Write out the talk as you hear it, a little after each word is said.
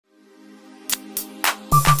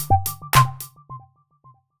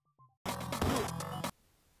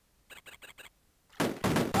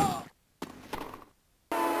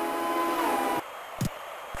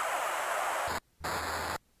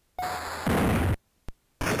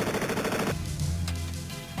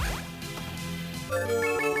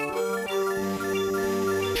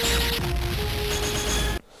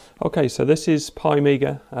Okay, so this is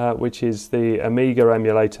Pimiga, which is the Amiga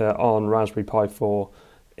emulator on Raspberry Pi 4.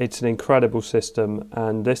 It's an incredible system,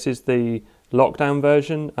 and this is the Lockdown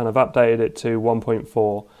version, and I've updated it to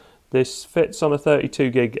 1.4. This fits on a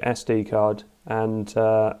 32 gig SD card, and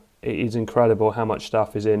it is incredible how much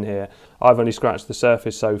stuff is in here. I've only scratched the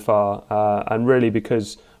surface so far, and really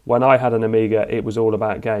because when I had an Amiga, it was all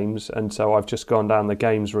about games, and so I've just gone down the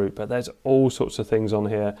games route. But there's all sorts of things on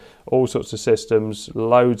here, all sorts of systems,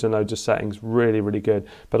 loads and loads of settings, really, really good.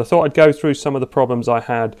 But I thought I'd go through some of the problems I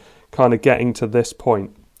had kind of getting to this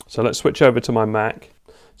point. So let's switch over to my Mac.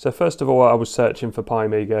 So first of all, I was searching for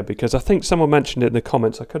Pimiga because I think someone mentioned it in the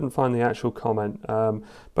comments. I couldn't find the actual comment,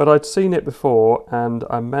 but I'd seen it before and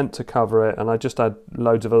I meant to cover it, and I just had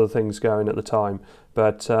loads of other things going at the time.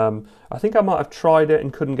 But I think I might have tried it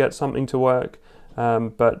and couldn't get something to work,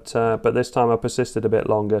 but this time I persisted a bit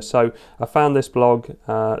longer. So I found this blog,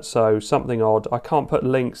 so something odd. I can't put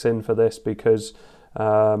links in for this because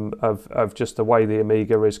of just the way the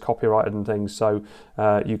Amiga is copyrighted and things, so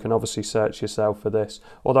you can obviously search yourself for this.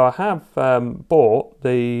 Although I have bought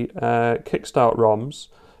the Kickstart ROMs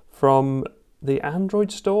from the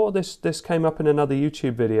Android store. This came up in another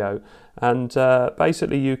YouTube video, and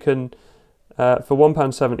basically you can for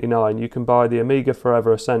 £1.79 you can buy the Amiga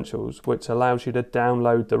Forever Essentials, which allows you to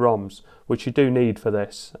download the ROMs, which you do need for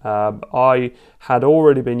this. I had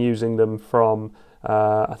already been using them from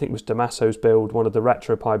I think it was Damaso's build, one of the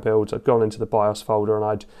RetroPie builds. I'd gone into the BIOS folder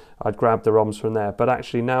and I'd grabbed the ROMs from there. But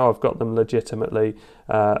actually now I've got them legitimately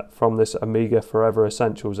from this Amiga Forever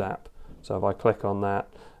Essentials app. So if I click on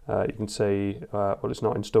that, you can see, well, it's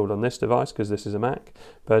not installed on this device because this is a Mac.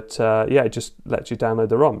 But yeah, it just lets you download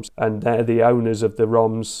the ROMs. And they're the owners of the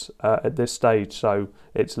ROMs at this stage, so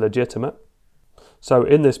it's legitimate. So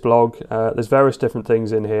in this blog, there's various different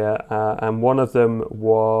things in here, and one of them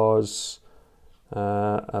was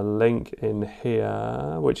a link in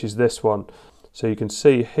here, which is this one. So you can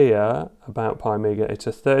see here about Pimiga. It's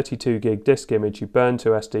a 32 gig disk image you burn to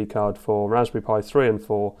SD card for Raspberry Pi 3 and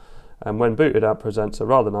 4, and when booted up presents a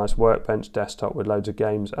rather nice workbench desktop with loads of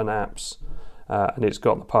games and apps, and it's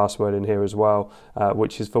got the password in here as well,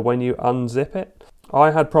 which is for when you unzip it.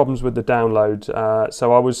 I had problems with the download,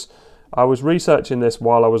 so I was researching this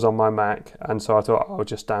while I was on my Mac, and so I thought I'll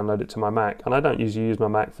just download it to my Mac. And I don't usually use my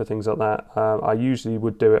Mac for things like that. I usually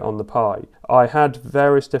would do it on the Pi. I had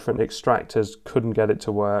various different extractors, couldn't get it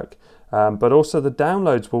to work. But also the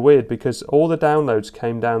downloads were weird because all the downloads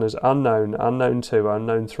came down as unknown, unknown 2,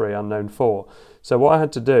 unknown 3, unknown 4. So what I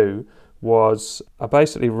had to do was I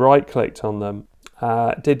basically right-clicked on them,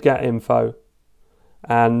 did get info,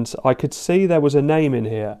 and I could see there was a name in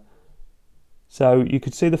here. So you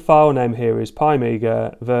could see the file name here is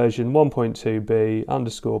Pimiga version 1.2b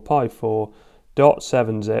underscore pi4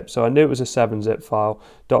 .7zip. So I knew it was a 7zip file,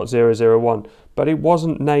 .001, but it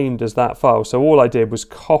wasn't named as that file. So all I did was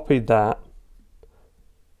copied that,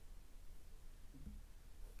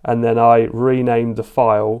 and then I renamed the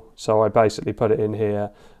file. So I basically put it in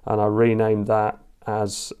here and I renamed that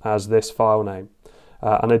as this file name.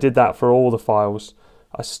 And I did that for all the files.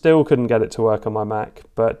 I still couldn't get it to work on my Mac,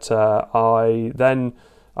 but I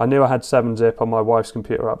knew I had 7zip on my wife's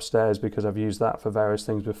computer upstairs because I've used that for various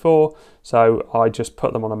things before. So I just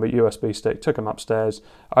put them on a USB stick, took them upstairs,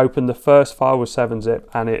 opened the first file with 7zip,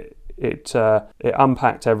 and it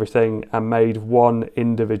unpacked everything and made one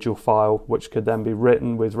individual file, which could then be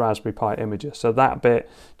written with Raspberry Pi images. So that bit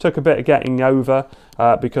took a bit of getting over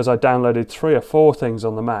because I downloaded 3 or 4 things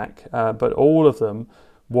on the Mac, but all of them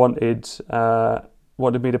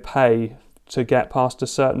wanted me to pay to get past a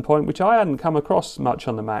certain point, which I hadn't come across much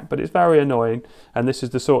on the Mac, but it's very annoying, and this is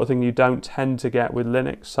the sort of thing you don't tend to get with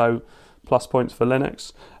Linux, so plus points for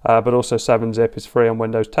Linux, but also 7zip is free on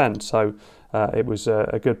Windows 10, so it was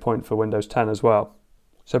a good point for Windows 10 as well.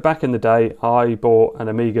 So back in the day, I bought an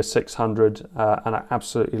Amiga 600 and I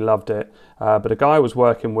absolutely loved it, but a guy I was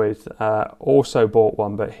working with also bought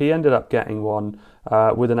one, but he ended up getting one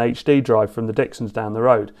with an HD drive from the Dixons down the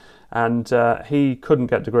road, and he couldn't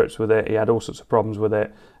get to grips with it. He had all sorts of problems with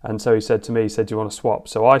it, and so he said to me, do you want to swap?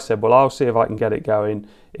 So I said, well, I'll see if I can get it going.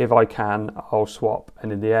 If I can, I'll swap.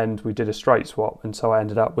 And in the end, we did a straight swap, and so I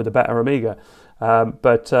ended up with a better Amiga.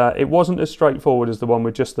 But it wasn't as straightforward as the one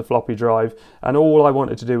with just the floppy drive, and all I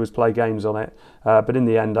wanted to do was play games on it. But in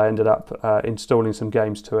the end, I ended up installing some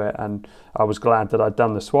games to it, and I was glad that I'd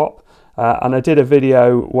done the swap. And I did a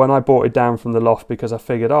video when I brought it down from the loft because I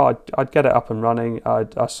figured, I'd get it up and running.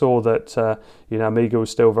 I saw that Amiga was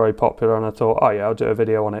still very popular, and I thought, oh yeah, I'll do a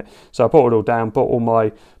video on it. So I brought it all down, brought all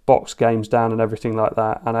my box games down and everything like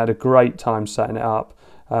that, and I had a great time setting it up.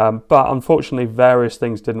 But unfortunately, various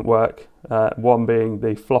things didn't work one being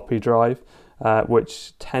the floppy drive,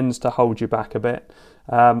 which tends to hold you back a bit.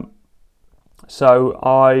 So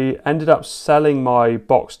I ended up selling my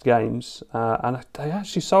boxed games, and they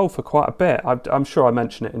actually sold for quite a bit. I'm sure I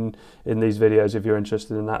mention it in these videos if you're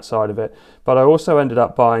interested in that side of it. But I also ended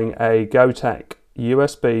up buying a Gotek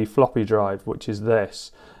USB floppy drive, which is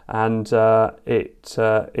this, and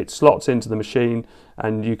it slots into the machine,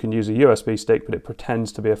 and you can use a USB stick, but it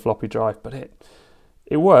pretends to be a floppy drive. But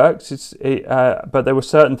it works. But there were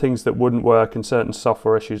certain things that wouldn't work and certain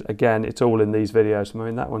software issues. Again, it's all in these videos. I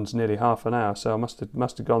mean, that one's nearly half an hour, so I must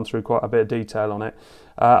have gone through quite a bit of detail on it.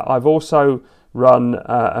 I've also run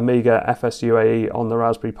Amiga FSUAE on the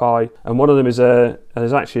Raspberry Pi, and one of them is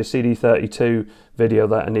there's actually a CD32 video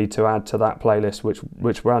that I need to add to that playlist,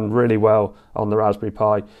 which ran really well on the Raspberry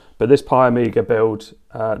Pi. But this Pi Amiga build,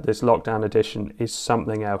 this Lockdown edition, is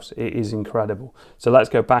something else. It is incredible. So let's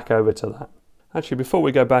go back over to that. Actually, before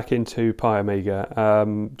we go back into Pi Amiga,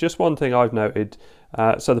 just one thing I've noted.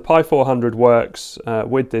 So the Pi 400 works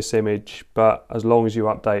with this image, but as long as you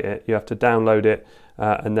update it, you have to download it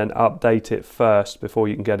and then update it first before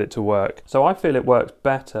you can get it to work. So I feel it works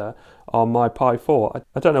better on my Pi 4.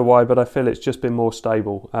 I don't know why, but I feel it's just been more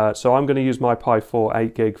stable. So I'm going to use my Pi 4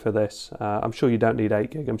 8 gig for this. I'm sure you don't need 8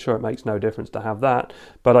 gig. I'm sure it makes no difference to have that,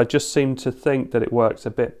 but I just seem to think that it works a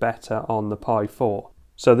bit better on the Pi 4.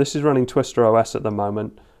 So this is running Twister OS at the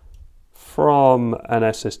moment from an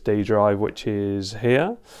SSD drive, which is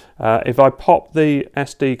here. If I pop the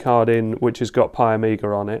SD card in, which has got Pi Amiga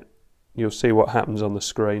on it, you'll see what happens on the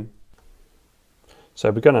screen.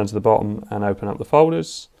 So we go down to the bottom and open up the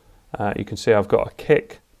folders. You can see I've got a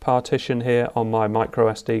kick partition here on my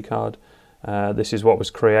micro SD card. This is what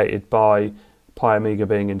was created by Pi Amiga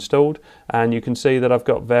being installed, and you can see that I've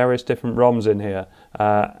got various different ROMs in here,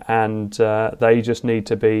 and they just need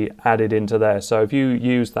to be added into there. So if you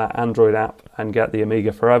use that Android app and get the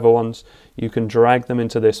Amiga Forever ones, you can drag them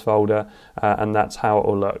into this folder, and that's how it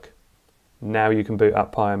will look. Now you can boot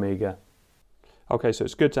up Pi Amiga. Okay, so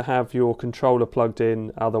it's good to have your controller plugged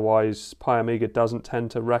in, otherwise Pi Amiga doesn't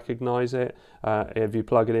tend to recognize it if you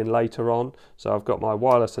plug it in later on. So I've got my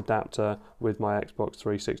wireless adapter with my Xbox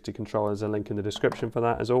 360 controller. There's a link in the description for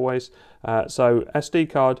that as always. So SD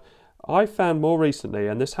card, I found more recently,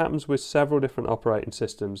 and this happens with several different operating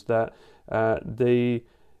systems, that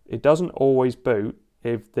it doesn't always boot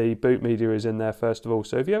if the boot media is in there first of all.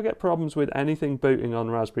 So if you ever get problems with anything booting on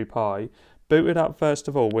Raspberry Pi, boot it up first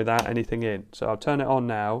of all without anything in. So I'll turn it on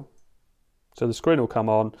now. So the screen will come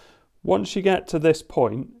on. Once you get to this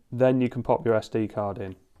point, then you can pop your SD card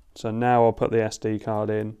in. So now I'll put the SD card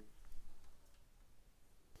in.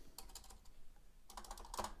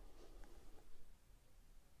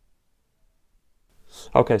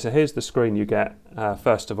 Okay, so here's the screen you get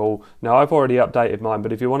first of all. Now I've already updated mine,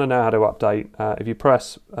 but if you want to know how to update, if you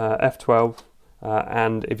press F12,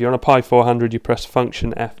 and if you're on a Pi 400, you press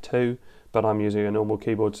function F2, but I'm using a normal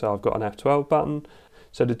keyboard, so I've got an F12 button.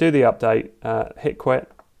 So to do the update, hit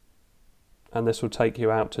quit, and this will take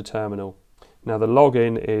you out to terminal. Now the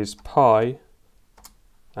login is Pi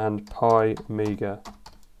and Pi Amiga.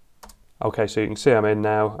 Okay, so you can see I'm in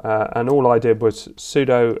now, and all I did was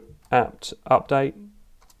sudo apt update,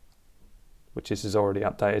 which this is already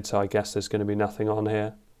updated, so I guess there's going to be nothing on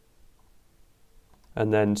here.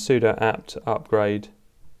 And then sudo apt upgrade.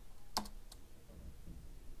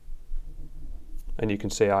 And you can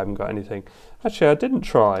see I haven't got anything. Actually, I didn't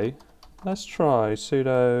try. Let's try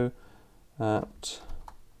sudo apt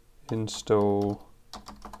install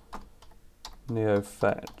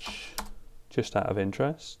neofetch, just out of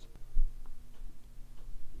interest.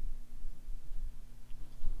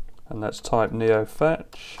 And let's type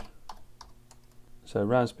neofetch. So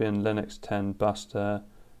Raspbian and Linux 10 Buster.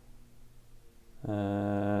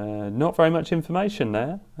 Not very much information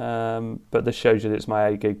there, but this shows you that it's my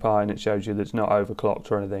 8 gig Pi, and it shows you that it's not overclocked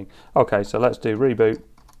or anything. Okay, so let's do reboot.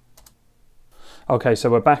 Okay, so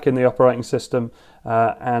we're back in the operating system,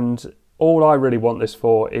 and all I really want this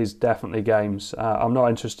for is definitely games. I'm not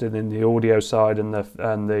interested in the audio side and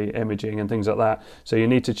the imaging and things like that, so you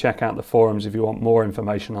need to check out the forums if you want more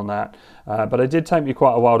information on that. But it did take me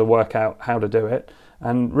quite a while to work out how to do it,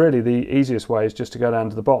 and really the easiest way is just to go down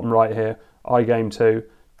to the bottom right here, iGame2,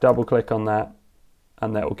 double click on that,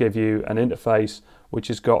 and that will give you an interface which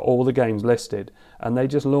has got all the games listed, and they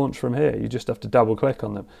just launch from here. You just have to double click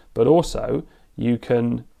on them, but also you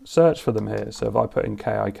can search for them here. So if I put in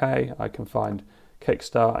KIK, I can find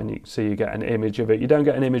Kickstart, and you can see you get an image of it. You don't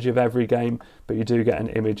get an image of every game, but you do get an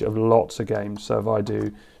image of lots of games. So if I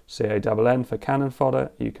do CANN for cannon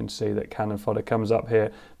fodder. You can see that cannon fodder comes up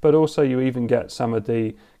here, but also you even get some of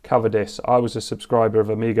the cover discs. I was a subscriber of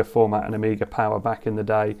Amiga Format and Amiga Power back in the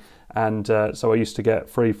day, and so I used to get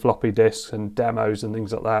free floppy disks and demos and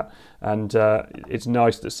things like that, and it's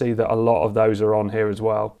nice to see that a lot of those are on here as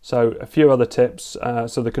well. So a few other tips.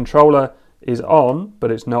 So the controller is on,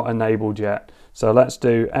 but it's not enabled yet. So let's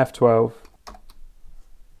do F12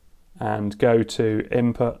 and go to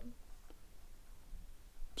input.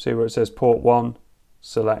 See where it says port 1,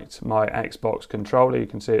 select my Xbox controller, you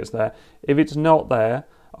can see it's there. If it's not there,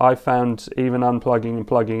 I found even unplugging and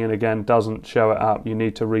plugging in again doesn't show it up. You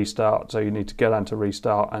need to restart, so you need to go down to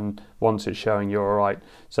restart, and once it's showing, you're alright.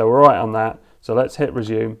 So we're right on that, so let's hit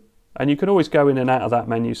resume. And you can always go in and out of that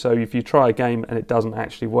menu, so if you try a game and it doesn't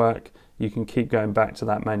actually work, you can keep going back to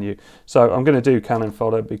that menu. So I'm going to do cannon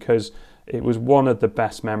fodder because it was one of the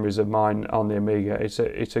best memories of mine on the Amiga. It's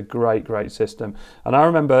a great system. And I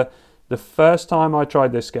remember the first time I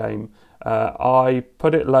tried this game, I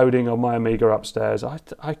put it loading on my Amiga upstairs. I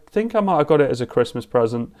think I might have got it as a Christmas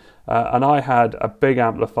present, and I had a big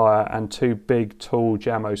amplifier and two big tall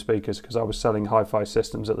Jammo speakers because I was selling hi-fi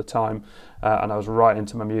systems at the time, and I was right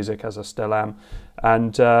into my music, as I still am.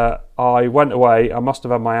 And I went away. I must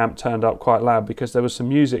have had my amp turned up quite loud because there was some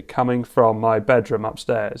music coming from my bedroom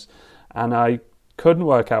upstairs, and I couldn't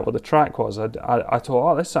work out what the track was. I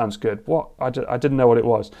thought, oh, this sounds good. What? I didn't know what it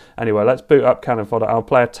was. Anyway, let's boot up cannon fodder. I'll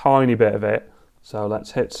play a tiny bit of it. So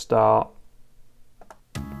let's hit start.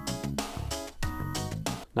 Now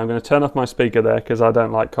I'm going to turn off my speaker there because I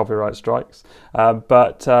don't like copyright strikes.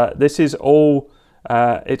 But this is all,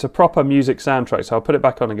 it's a proper music soundtrack. So I'll put it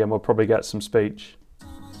back on again. We'll probably get some speech.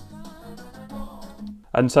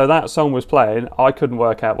 And so that song was playing. I couldn't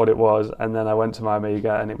work out what it was, and then I went to my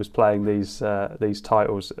Amiga and it was playing these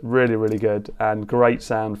titles. Really good, and great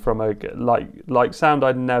sound from a like sound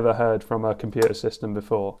I'd never heard from a computer system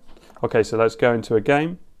before. Okay, so let's go into a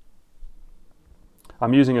game.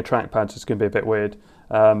 I'm using a trackpad, so it's going to be a bit weird.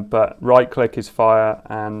 But right click is fire,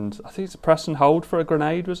 and I think it's press and hold for a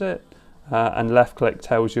grenade, was it? And left click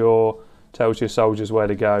tells your soldiers where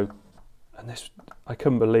to go. And this, I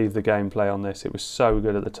couldn't believe the gameplay on this. It was so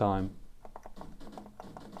good at the time.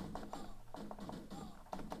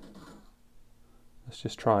 Let's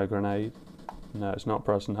just try a grenade. No, it's not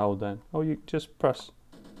press and hold then. Oh, you just press.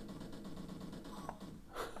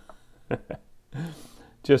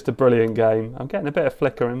 Just a brilliant game. I'm getting a bit of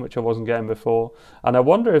flickering, which I wasn't getting before. And I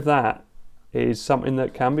wonder if that is something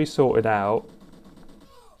that can be sorted out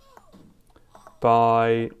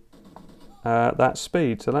by that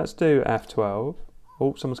speed. So let's do F12.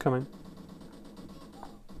 Oh, someone's coming.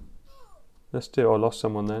 Let's do, I lost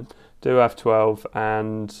someone then. Do F12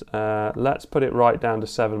 and let's put it right down to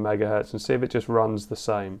 7 megahertz and see if it just runs the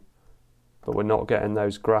same. But we're not getting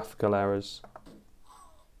those graphical errors.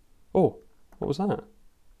 Oh, what was that?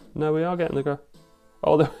 No, we are getting the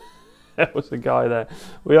oh, there was a guy there.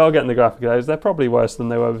 We are getting the graphical errors. They're probably worse than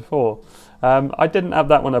they were before. I didn't have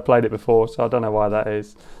that when I played it before, so I don't know why that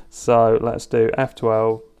is. So let's do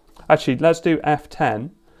F12. Actually, let's do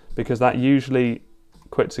F10 because that usually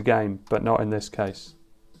quits a game, but not in this case.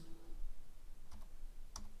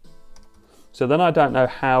 So then I don't know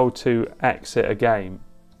how to exit a game.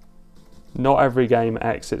 Not every game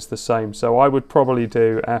exits the same, so I would probably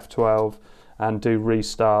do F12 and do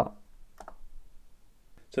restart.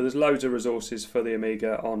 So there's loads of resources for the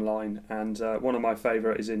Amiga online, and one of my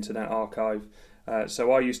favourite is Internet Archive.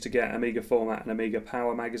 So I used to get Amiga Format and Amiga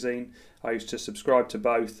Power magazine. I used to subscribe to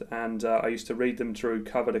both, and I used to read them through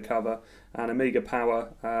cover to cover. And Amiga Power,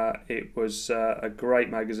 it was a great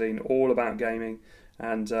magazine all about gaming,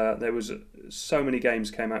 and there was so many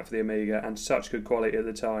games came out for the Amiga and such good quality at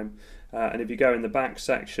the time. And if you go in the back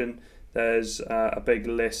section, there's a big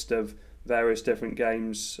list of various different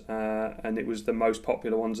games, and it was the most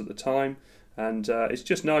popular ones at the time. And it's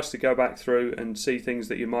just nice to go back through and see things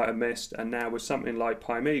that you might have missed. And now with something like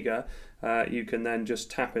Pimiga, you can then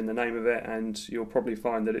just tap in the name of it and you'll probably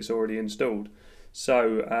find that it's already installed.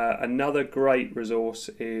 So another great resource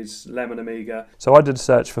is Lemon Amiga. So I did a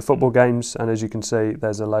search for football games, and as you can see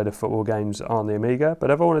there's a load of football games on the Amiga.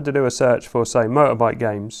 But if I wanted to do a search for, say, motorbike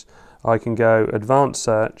games, I can go advanced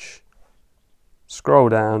search, scroll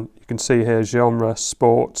down, you can see here genre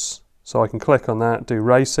sports, so I can click on that, do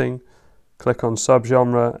racing, click on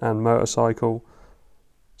subgenre and motorcycle,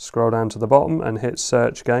 scroll down to the bottom and hit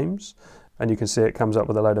search games, and you can see it comes up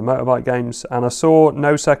with a load of motorbike games. And I saw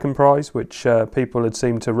No Second Prize, which people had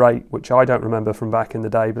seemed to rate, which I don't remember from back in the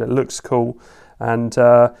day, but it looks cool. And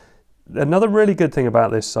another really good thing about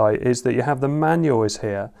this site is that you have the manual is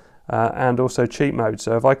here, and also cheat mode.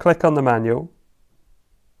 So if I click on the manual,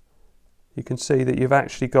 you can see that you've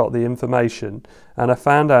actually got the information, and I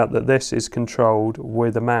found out that this is controlled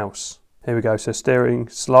with a mouse. Here we go, so steering,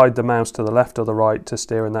 slide the mouse to the left or the right to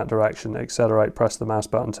steer in that direction, accelerate, press the mouse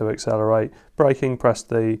button to accelerate, braking, press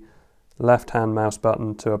the left hand mouse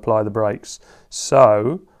button to apply the brakes.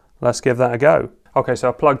 So let's give that a go. Okay, so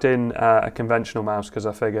I plugged in a conventional mouse because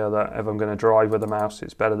I figure that if I'm going to drive with a mouse,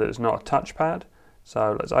 it's better that it's not a touchpad.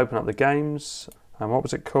 So let's open up the games, and what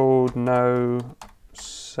was it called? No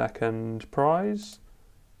second prize.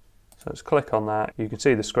 So let's click on that. You can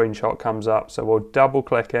see the screenshot comes up, so we'll double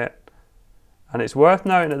click it. And it's worth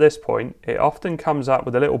noting at this point, it often comes up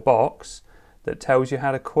with a little box that tells you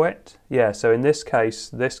how to quit. Yeah, so in this case,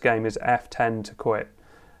 this game is F10 to quit.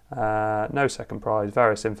 No second prize,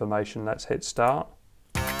 various information. Let's hit start.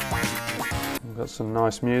 We've got some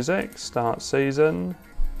nice music, start season.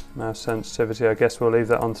 Mouse sensitivity, I guess we'll leave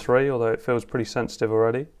that on 3, although it feels pretty sensitive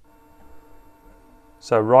already.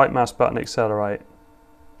 So right mouse button, accelerate.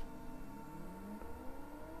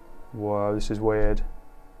 Whoa, this is weird.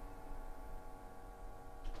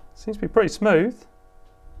 Seems to be pretty smooth.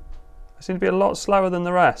 I seem to be a lot slower than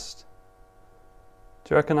the rest.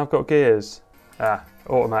 Do you reckon I've got gears? Ah,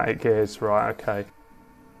 automatic gears, right, okay.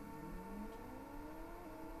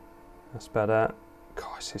 That's better.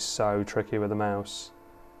 God, this is so tricky with the mouse.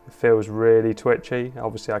 It feels really twitchy.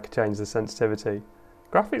 Obviously I could change the sensitivity.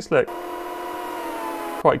 Graphics look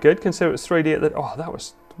quite good, considering it's 3D at the... Oh, that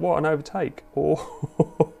was... What an overtake.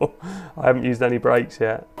 Oh, I haven't used any brakes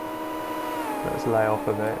yet. Let's lay off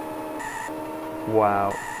a bit.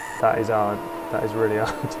 Wow, that is hard. That is really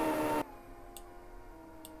hard.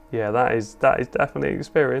 Yeah, that is definitely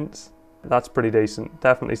experience. That's pretty decent.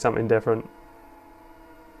 Definitely something different.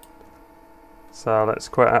 So let's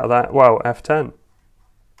quit out of that. Well, F10.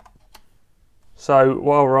 So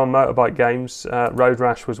while we're on motorbike games, Road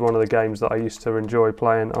Rash was one of the games that I used to enjoy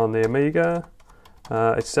playing on the Amiga.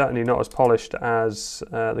 It's certainly not as polished as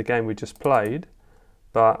the game we just played,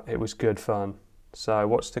 but it was good fun. So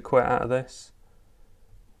what's to quit out of this?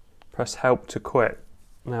 Press help to quit.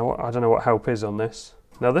 Now I don't know what help is on this.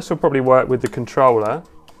 Now this will probably work with the controller,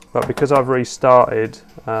 but because I've restarted,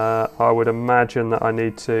 I would imagine that I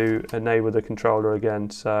need to enable the controller again.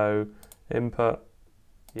 So input,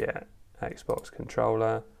 yeah, Xbox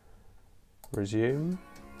controller, resume.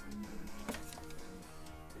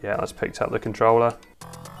 Yeah, that's picked up the controller.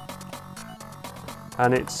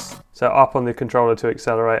 And it's so up on the controller to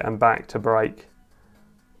accelerate and back to brake.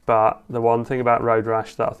 But the one thing about Road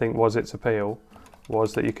Rash that I think was its appeal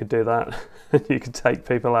was that you could do that and you could take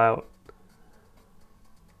people out.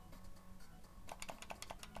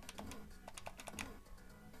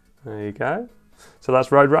 There you go. So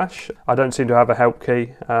that's Road Rash. I don't seem to have a help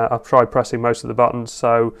key. I've tried pressing most of the buttons,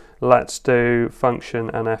 so let's do function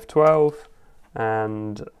and F12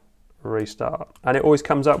 and restart. And it always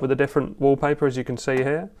comes up with a different wallpaper, as you can see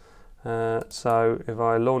here. So if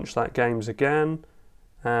I launch that games again,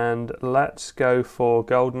 and let's go for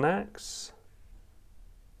Golden Axe.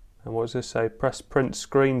 And what does this say? Press print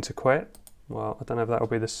screen to quit. Well, I don't know if that'll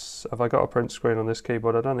be this. Have I got a print screen on this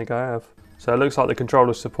keyboard? I don't think I have. So it looks like the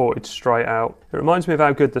controller's supported straight out. It reminds me of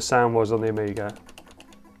how good the sound was on the Amiga.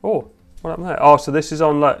 Oh, what happened there? Oh, so this is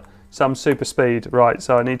on like some super speed. Right,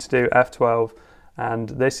 so I need to do F12. And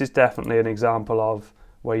this is definitely an example of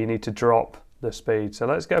where you need to drop the speed. So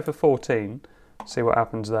let's go for 14, see what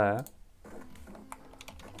happens there.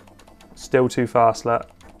 Still too fast,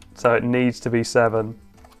 so it needs to be 7.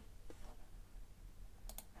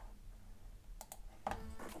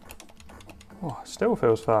 Oh, still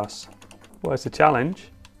feels fast. Well, it's a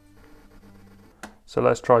challenge. So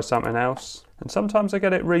let's try something else. And sometimes I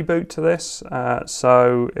get it reboot to this.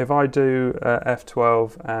 So if I do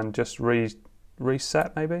F12 and just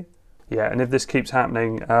reset maybe? Yeah, and if this keeps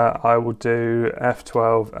happening, I will do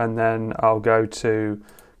F12 and then I'll go to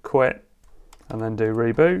quit and then do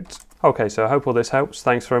reboot. Okay, so I hope all this helps.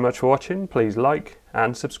 Thanks very much for watching. Please like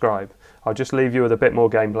and subscribe. I'll just leave you with a bit more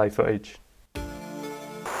gameplay footage.